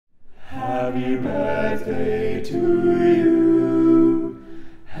Happy birthday to you.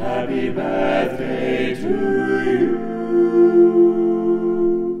 Happy birthday to you.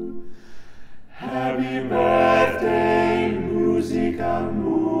 Happy birthday, Musica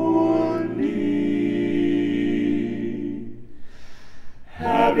Mundi.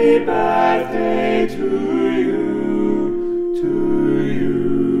 Happy birthday to you, to you,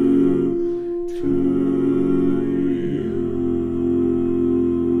 to you.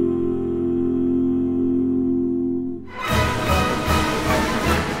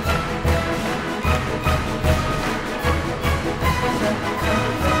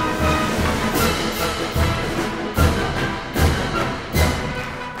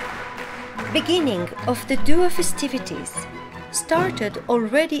 Beginning of the duo festivities started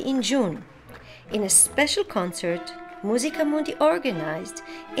already in June in a special concert Musica Mundi organized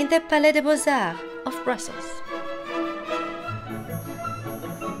in the Palais des Beaux-Arts of Brussels.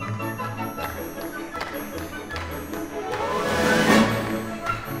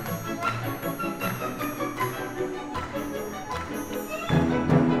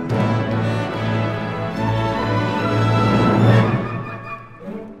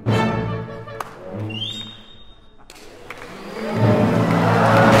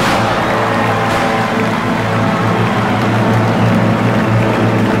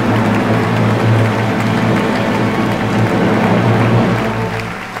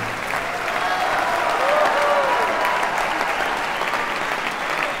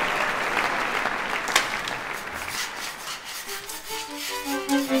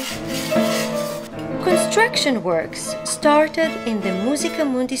 Construction works started in the Musica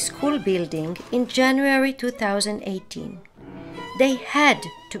Mundi school building in January 2018. They had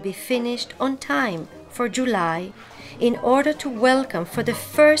to be finished on time for July in order to welcome for the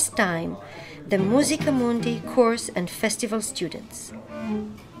first time the Musica Mundi course and festival students.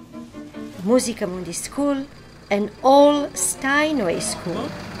 Musica Mundi School, an all Steinway school,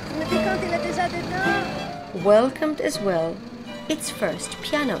 welcomed as well its first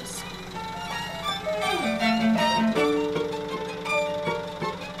pianos.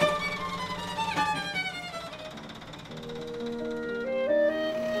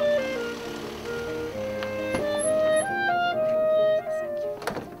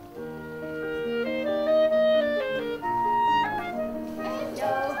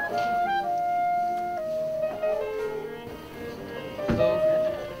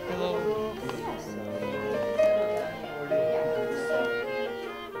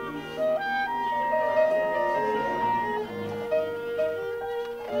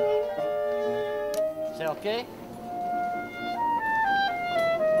 Okay?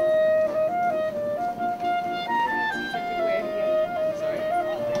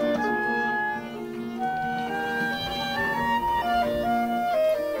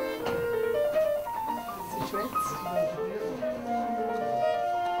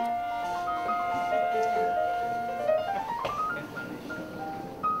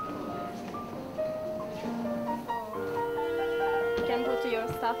 You can put your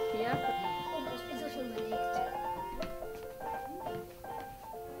stuff here.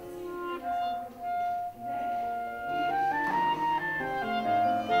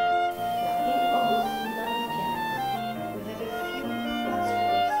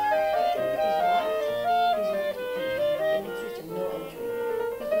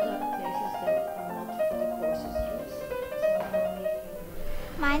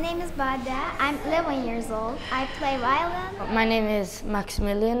 My name is Bada. I'm 11 years old. I play violin. My name is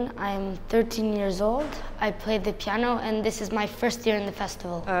Maximilian. I'm 13 years old. I play the piano and this is my first year in the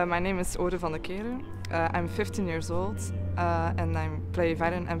festival. My name is Ode van der Keren. I'm 15 years old and I play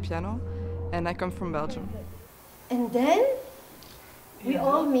violin and piano and I come from Belgium. And then we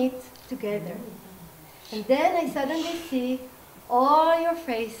all meet together. And then I suddenly see all your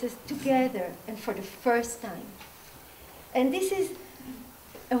faces together and for the first time. And this is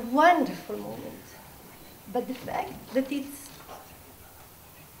a wonderful moment. But the fact that it's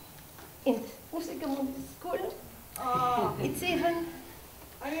in Musica Mundi school, it's even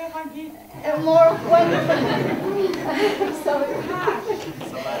a more wonderful moment.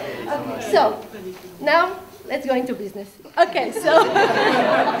 So, now let's go into business. Okay, so.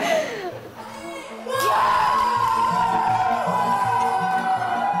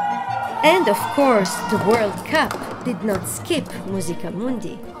 And of course, the World Cup did not skip Musica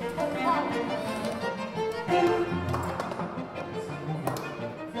Mundi.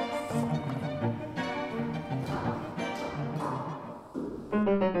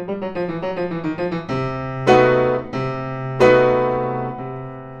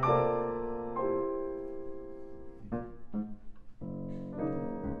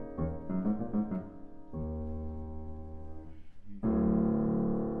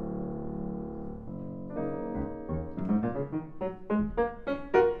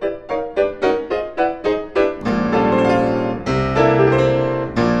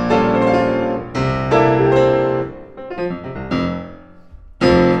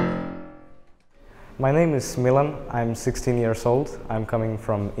 My name is Milan. I'm 16 years old. I'm coming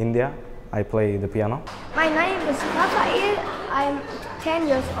from India. I play the piano. My name is Raphael. I'm 10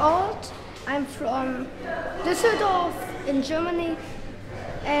 years old. I'm from Düsseldorf in Germany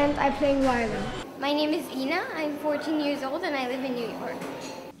and I play violin. My name is Ina. I'm 14 years old and I live in New York.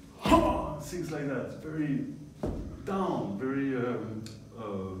 Things like that. Very down, very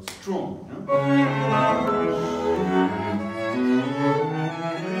strong.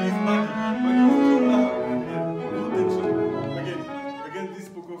 Again, this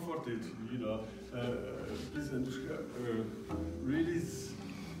poco forte, you know. Please, Andushka, release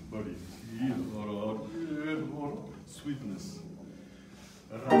body, or sweetness.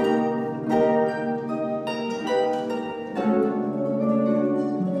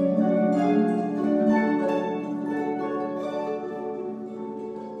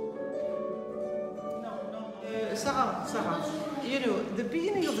 Sarah, you know, the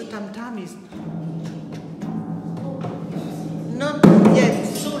beginning of the tam-tam is not yet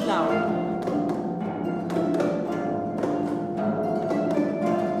so loud.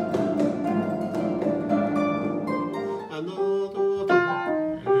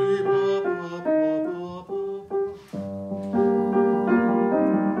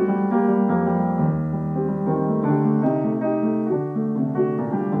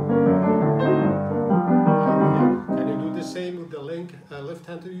 Left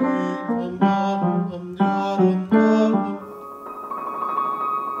hand to you. Now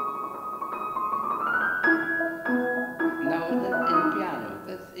in piano,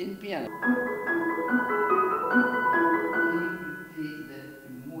 that's in piano.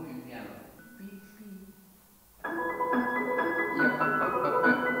 More in piano.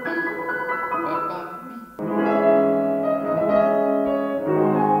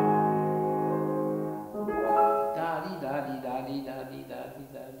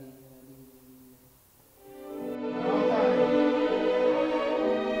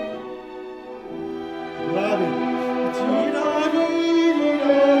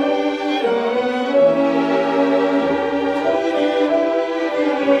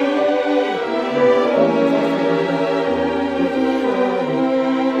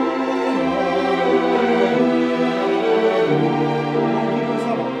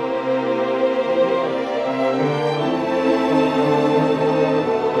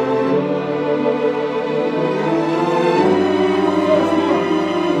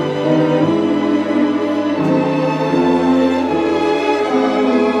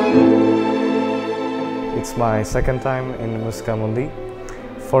 It's my second time in Musica Mundi.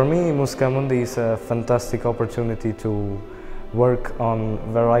 For me, Musica Mundi is a fantastic opportunity to work on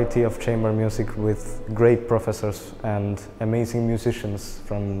variety of chamber music with great professors and amazing musicians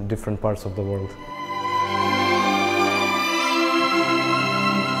from different parts of the world.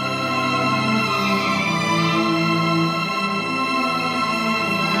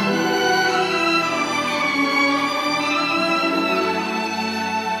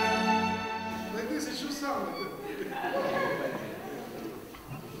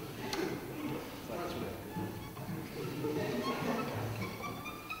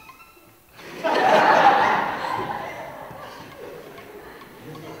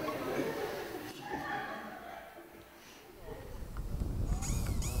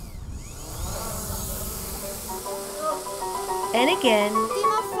 And again,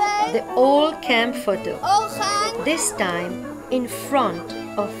 the old camp photo, this time in front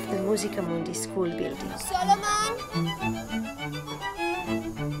of the Musica Mundi school building.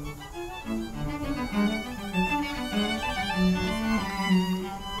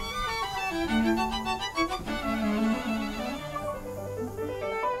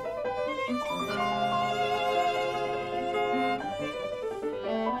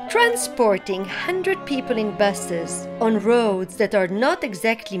 Transporting 100 people in buses on roads that are not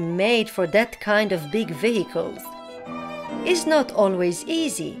exactly made for that kind of big vehicles is not always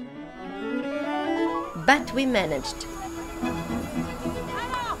easy. But we managed.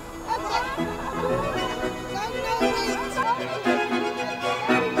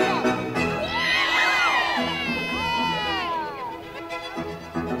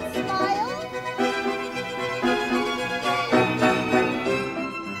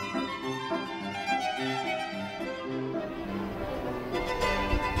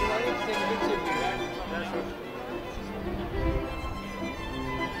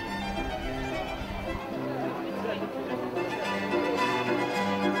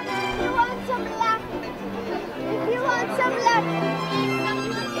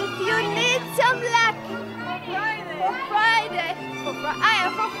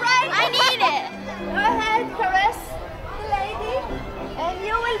 I need it. Go ahead, caress the lady, and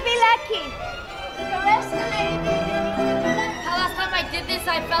you will be lucky. Last time I did this,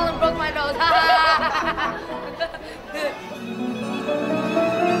 I fell and broke my nose.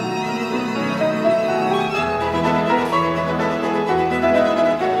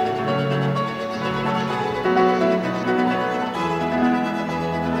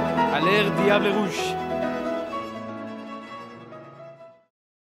 À l'air Diable Rouge.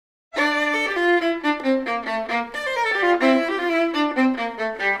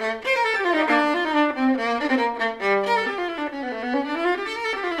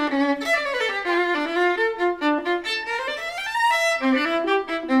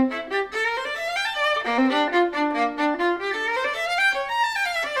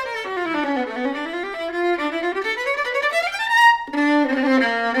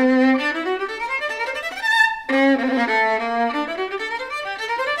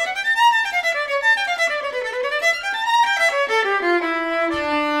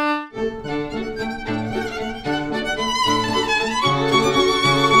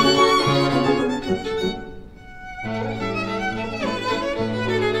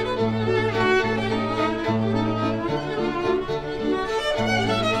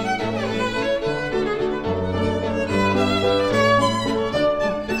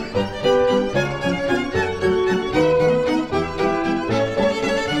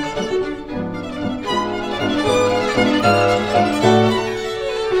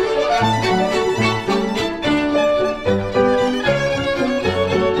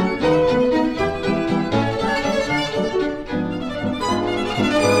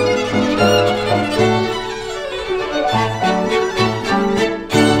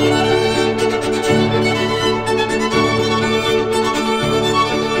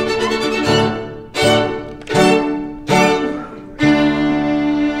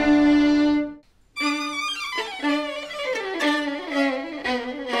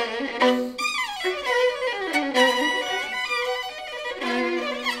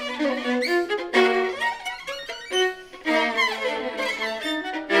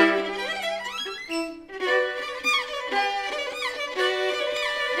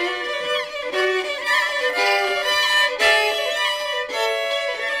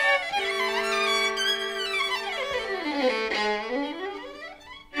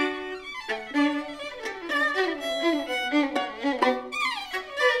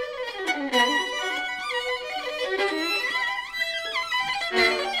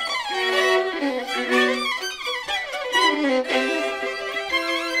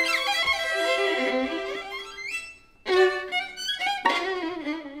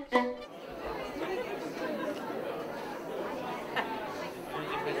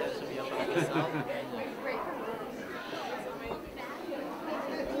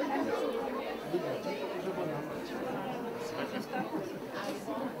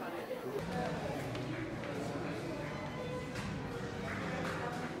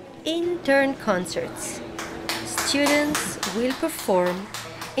 In-turn concerts. Students will perform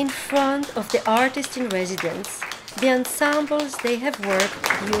in front of the artist in residence, the ensembles they have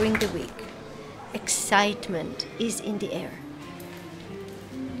worked during the week. Excitement is in the air.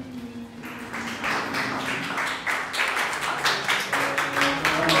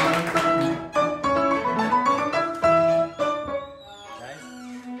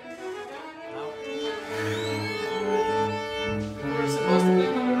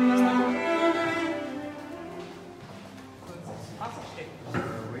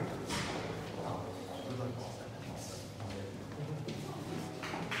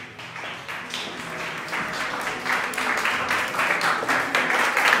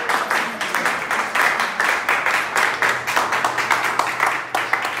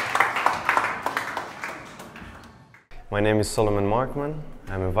 My name is Solomon Markman.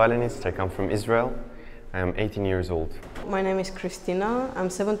 I'm a violinist. I come from Israel. I am 18 years old. My name is Christina. I'm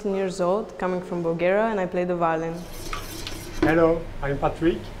 17 years old, coming from Bulgaria, and I play the violin. Hello, I'm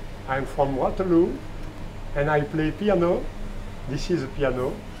Patrick. I'm from Waterloo, and I play piano. This is a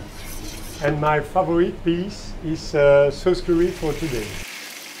piano. And my favorite piece is So Scary for Today.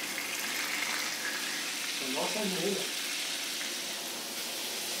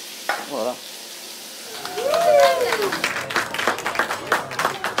 Voilà.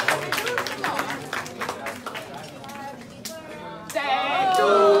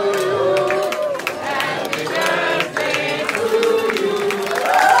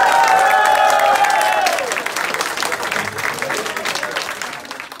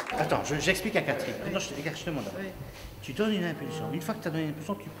 Attends, j'explique à Catherine. Non, je te demande. Tu donnes une impulsion. Une fois que tu as donné une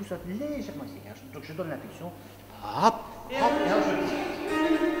impulsion, tu pousses légèrement ici. Donc je donne l'impulsion. Hop, hop, et alors je dis.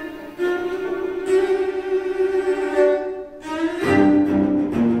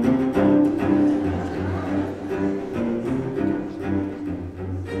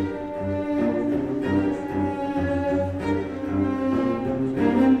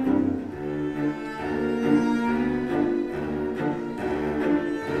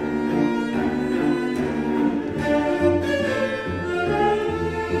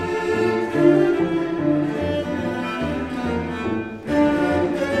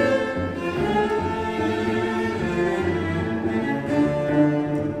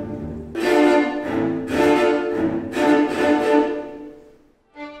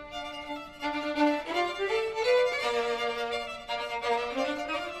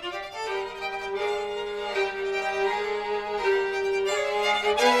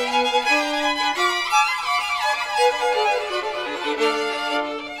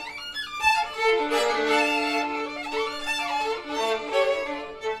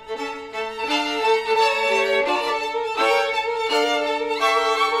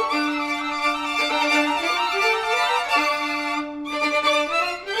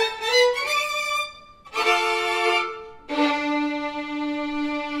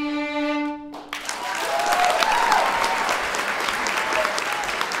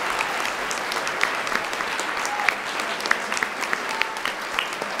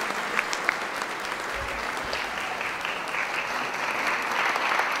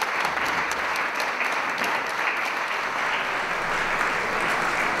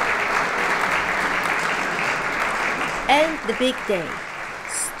 then the big day,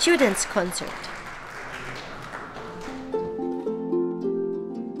 students' concert.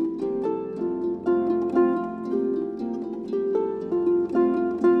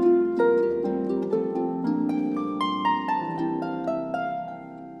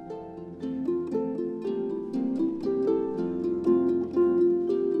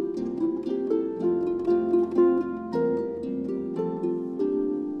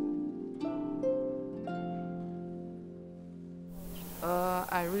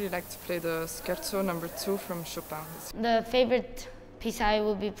 I really like to play the Scherzo No. 2 from Chopin. The favorite piece I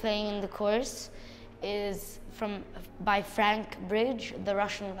will be playing in the chorus is by Frank Bridge, the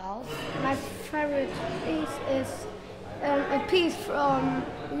Russian Valse. My favorite piece is a piece from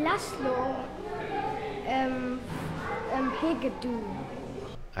Laszlo Hagit.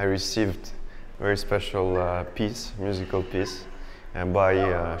 I received a very special musical piece by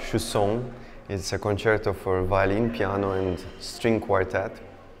Chusson. It's a concerto for violin, piano and string quartet.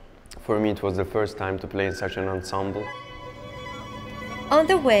 For me it was the first time to play in such an ensemble. On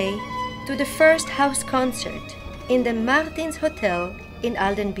the way to the first house concert in the Martins Hotel in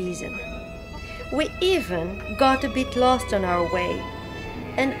Aldenbiesen. We even got a bit lost on our way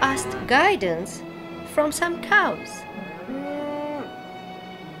and asked guidance from some cows.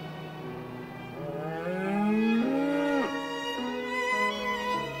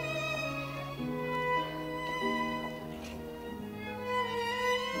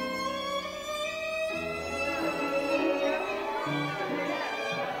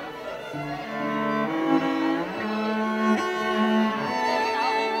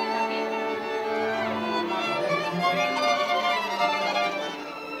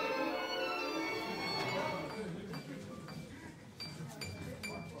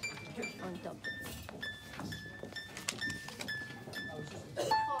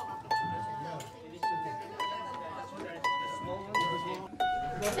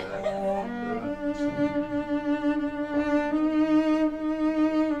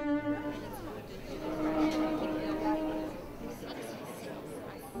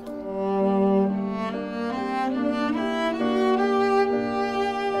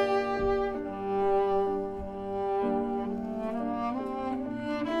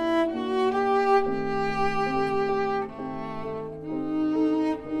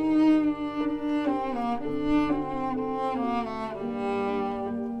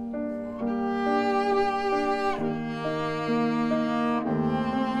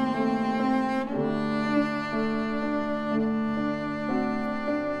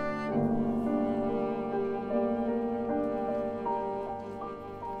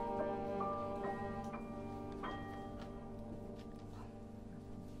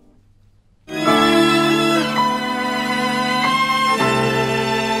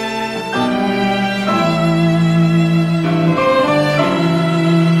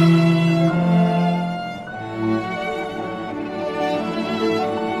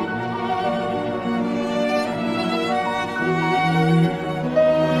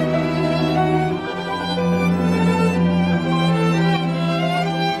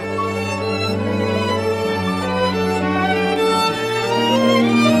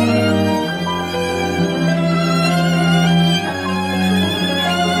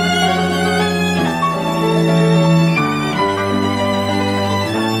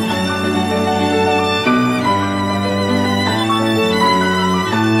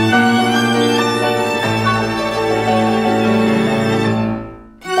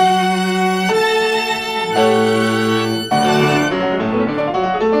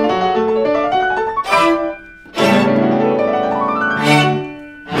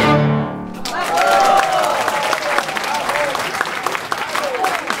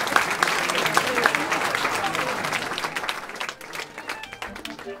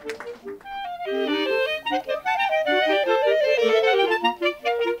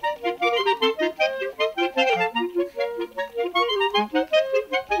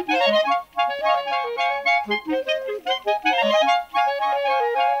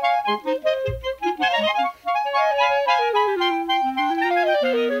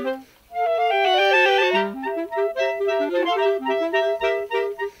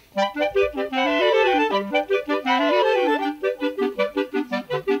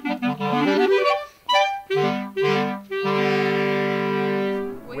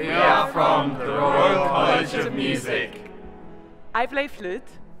 I play flute.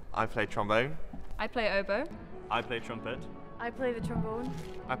 I play trombone. I play oboe. I play trumpet. I play the trombone.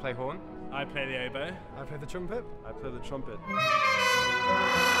 I play horn. I play the oboe. I play the trumpet. I play the trumpet.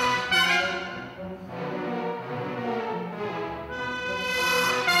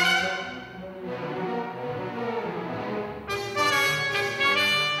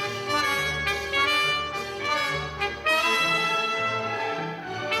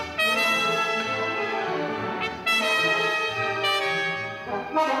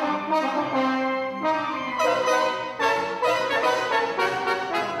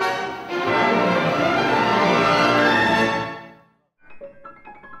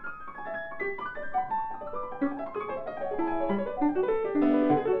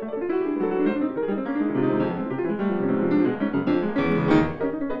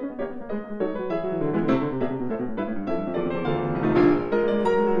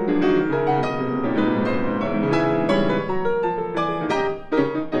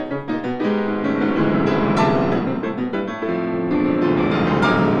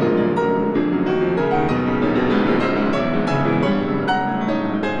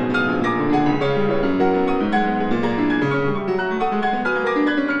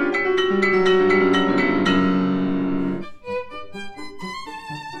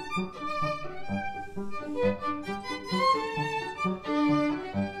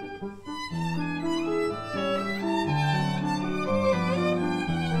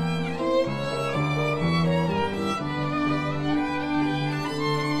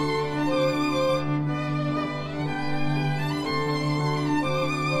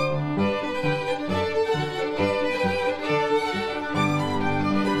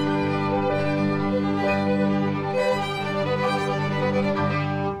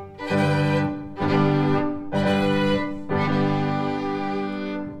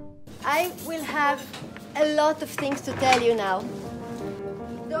 I will have a lot of things to tell you now.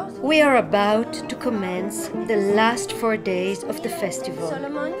 We are about to commence the last 4 days of the festival,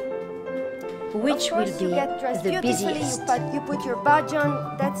 which will be the busiest. You put your badge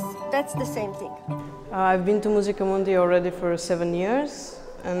on, that's the same thing. I've been to Musica Mundi already for 7 years,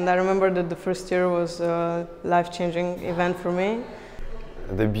 and I remember that the first year was a life-changing event for me.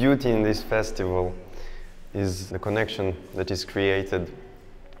 The beauty in this festival is the connection that is created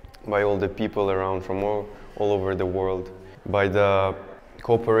by all the people around from all over the world, by the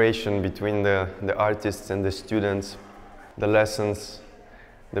cooperation between the artists and the students, the lessons,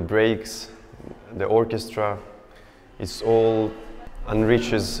 the breaks, the orchestra. It all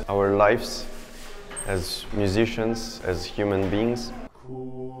enriches our lives as musicians, as human beings.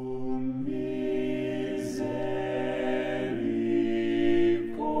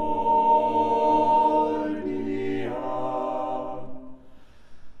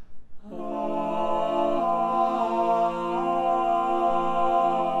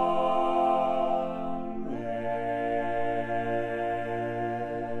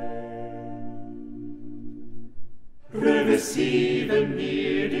 Receive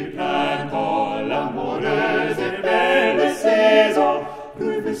mir du printemps, l'amoureuse et belle saison.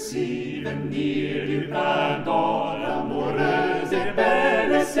 Receive mir du printemps, l'amoureuse et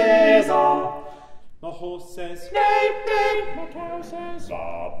belle saison. My horse says, neigh, neigh. My cow says,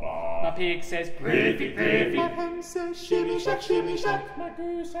 ba, ba. My pig says, priffy, priffy. My hen says, shimmy, shack, shimmy, shack. My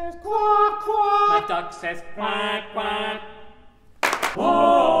goose says, quack, quack. My duck says, quack, quack.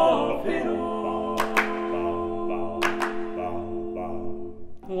 Oh, fiddle.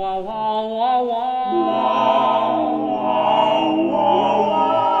 Wow, wow, wow, wow. Wow, wow, wow,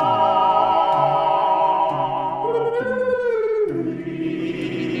 wow.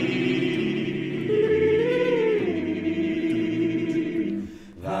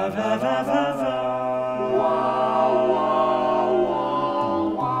 Va, va, va, va, va. Wow, wow,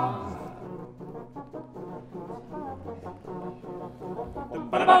 wow, wow.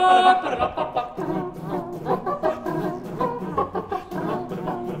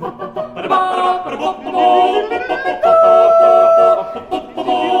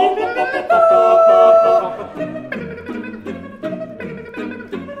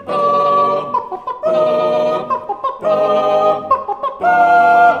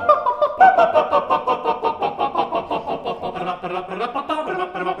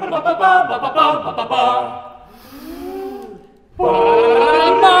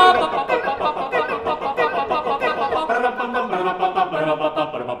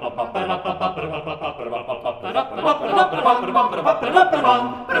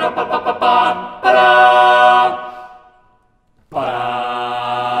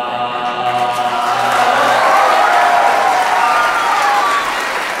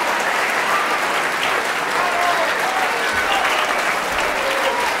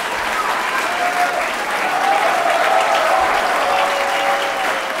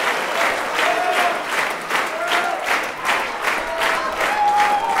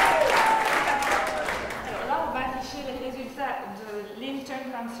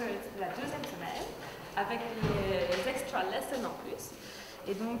 avec les extra lessons en plus.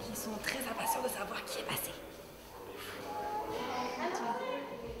 Et donc, ils sont très impatients de savoir qui est passé.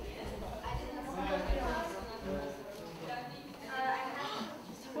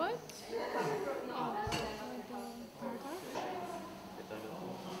 What?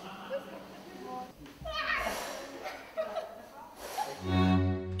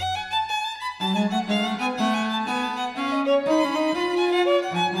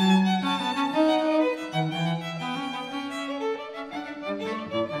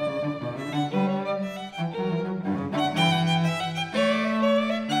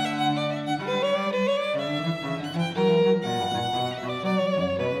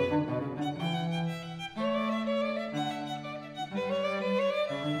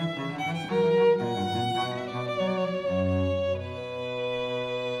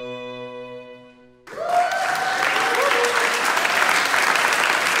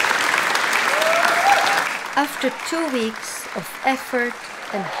 After 2 weeks of effort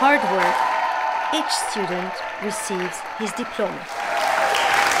and hard work, each student receives his diploma.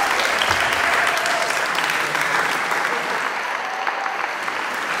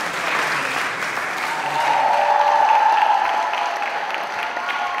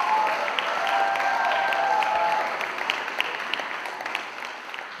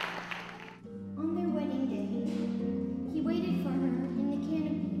 On their wedding day, he waited for her in the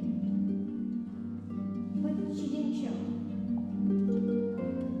canopy, but she didn't show.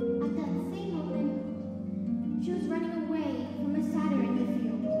 At that same moment, she was running away from a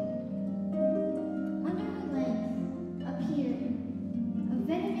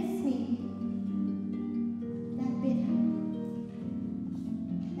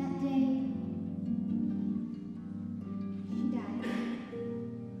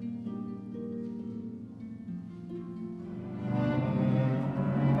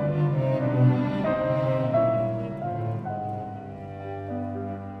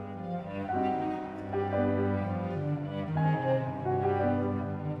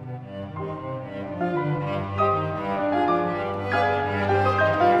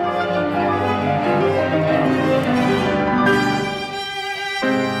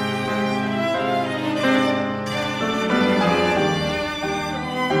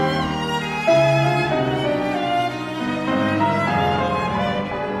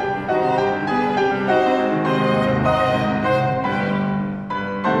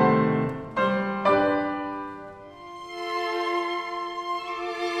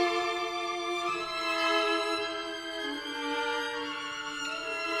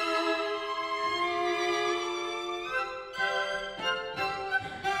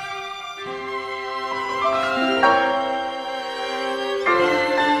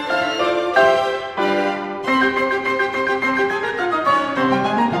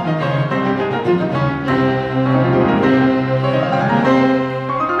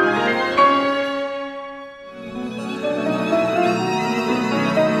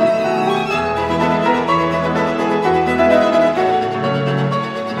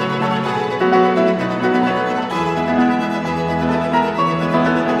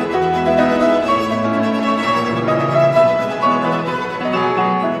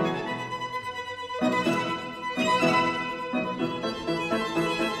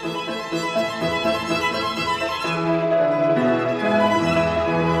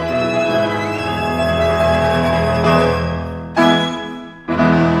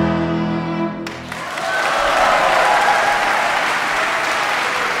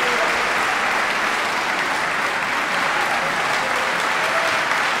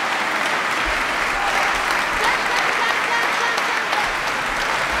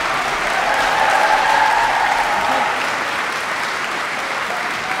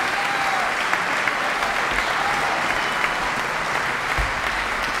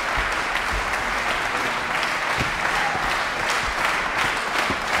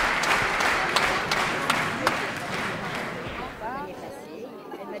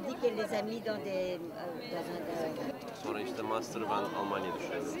a mis dans des... dans un... Sonra işte master'ı ben Almanya'ya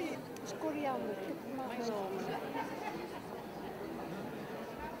düşünüyorum.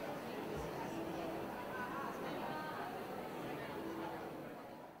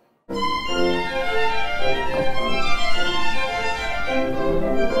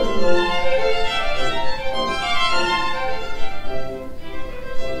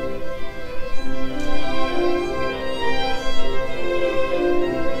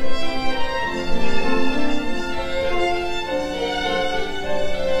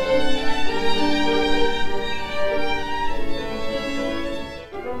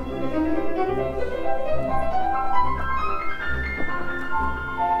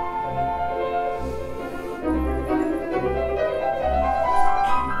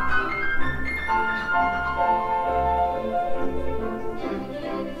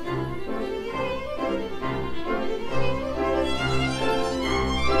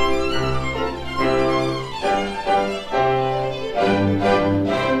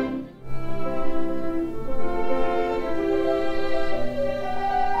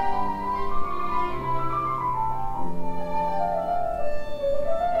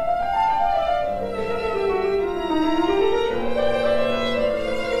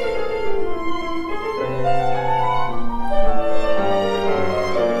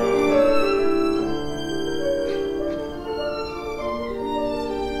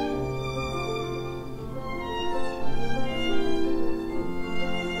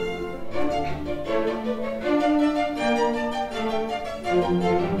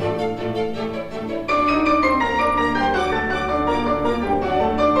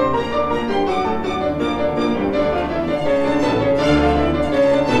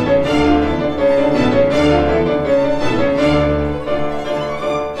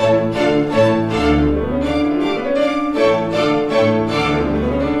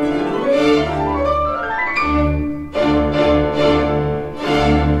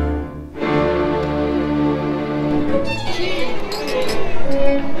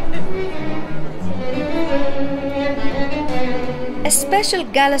 A special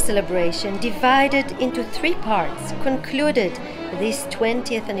gala celebration divided into 3 parts concluded this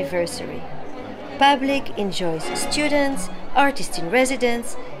 20th anniversary. Public enjoys students, artists in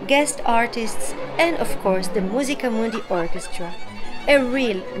residence, guest artists, and of course the Musica Mundi Orchestra, a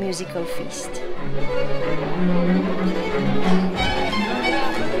real musical feast.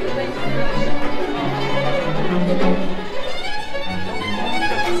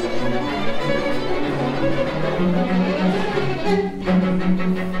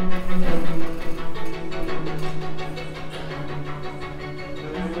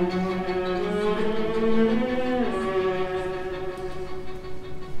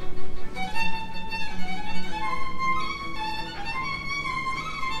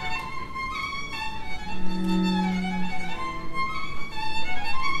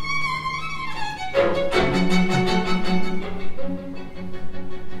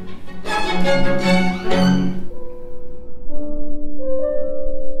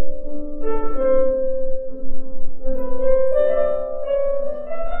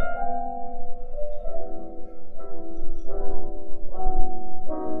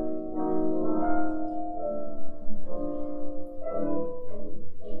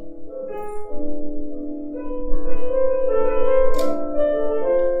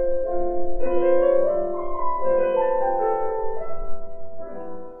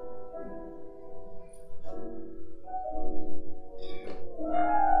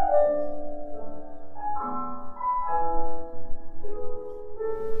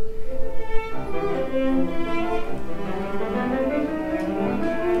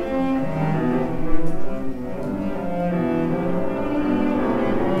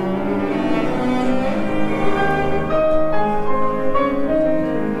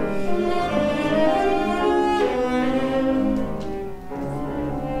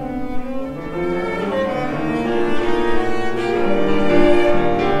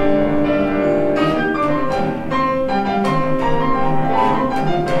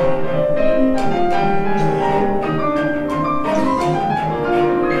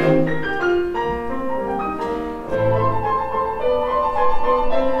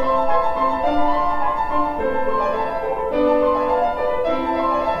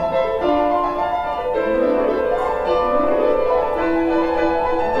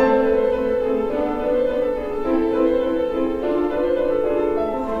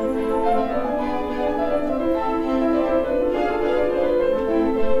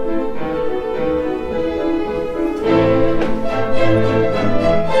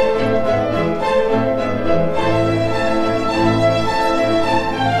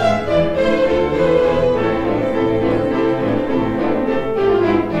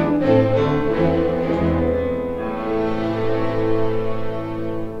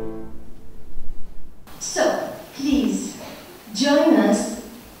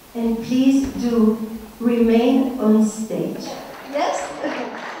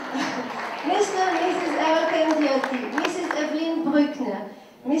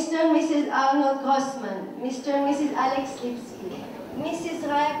 Mr. and Mrs. Arnold Grossman, Mr. and Mrs. Alex Lipsky, Mrs.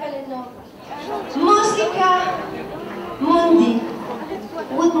 Raya Kalenova. Musica Mundi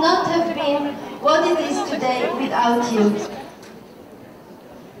would not have been what it is today without you.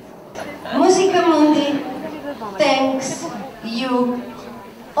 Musica Mundi thanks you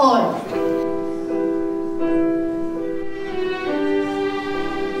all.